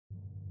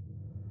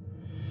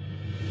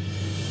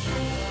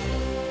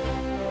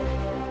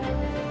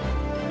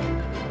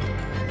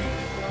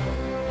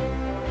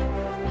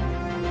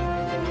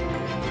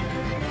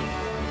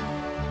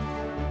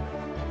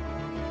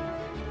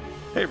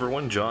Hey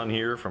everyone, John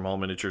here from All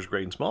Miniatures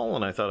Great and Small,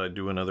 and I thought I'd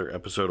do another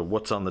episode of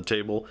What's on the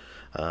Table.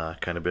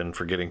 Kind of been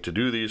forgetting to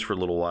do these for a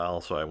little while,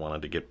 so I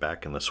wanted to get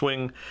back in the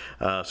swing.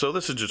 So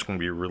this is just going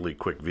to be a really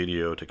quick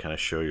video to kind of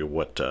show you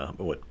what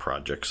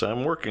projects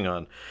I'm working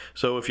on.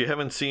 So if you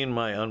haven't seen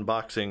my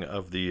unboxing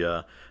of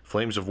the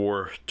Flames of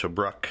War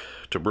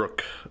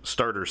Tobruk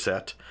starter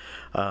set,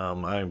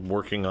 I'm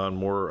working on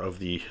more of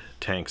the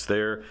tanks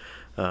there.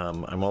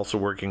 I'm also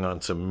working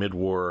on some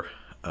mid-war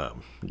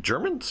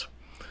Germans.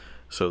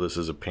 So this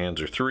is a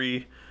Panzer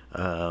III,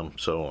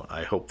 so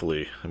I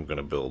hopefully am going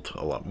to build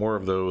a lot more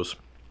of those.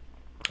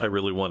 I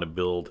really want to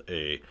build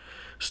a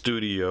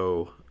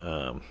Studio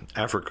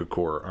Afrika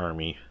Korps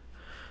army,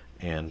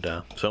 and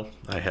so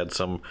I had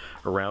some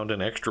around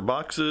in extra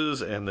boxes,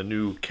 and the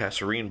new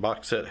Kasserine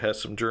box set has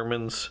some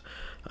Germans,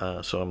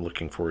 so I'm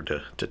looking forward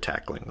to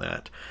tackling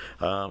that.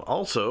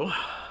 Also,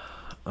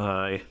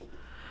 I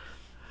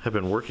have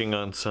been working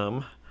on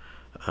some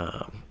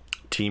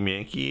Team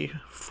Yankee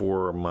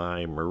for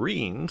my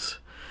Marines.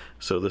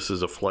 So this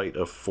is a flight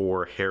of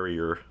 4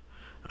 Harrier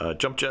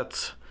jump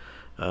jets.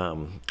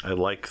 I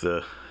like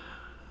the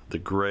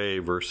gray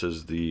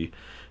versus the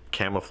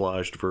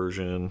camouflaged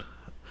version.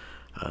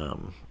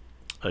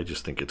 I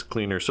just think it's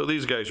cleaner. So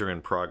these guys are in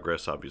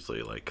progress,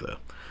 obviously. Like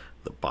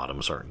the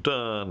bottoms aren't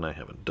done. I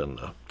haven't done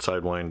the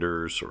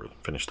sidewinders or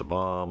finished the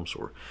bombs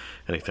or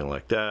anything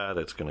like that.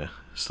 It's gonna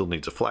still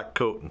needs a flat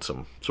coat and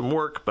some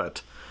work,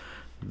 but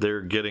they're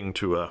getting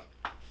to a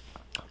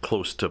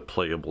close to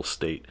playable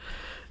state.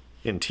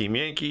 In Team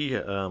Yankee,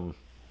 I'm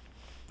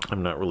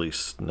not really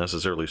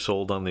necessarily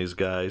sold on these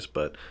guys,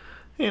 but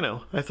you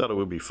know, I thought it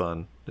would be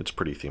fun. It's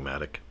pretty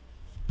thematic.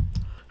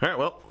 Alright,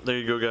 well, there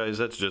you go guys.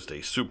 That's just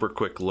a super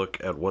quick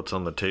look at what's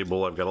on the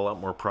table. I've got a lot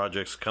more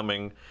projects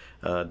coming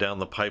down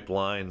the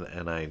pipeline,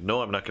 and I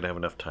know I'm not going to have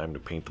enough time to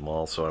paint them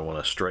all, so I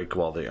want to strike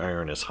while the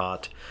iron is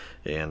hot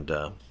and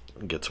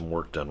get some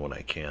work done when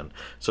I can.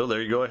 So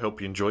there you go. I hope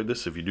you enjoyed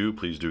this. If you do,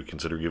 please do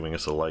consider giving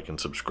us a like and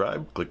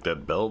subscribe. Click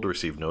that bell to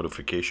receive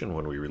notification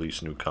when we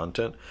release new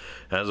content.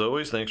 As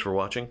always, thanks for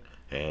watching,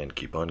 and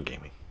keep on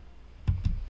gaming.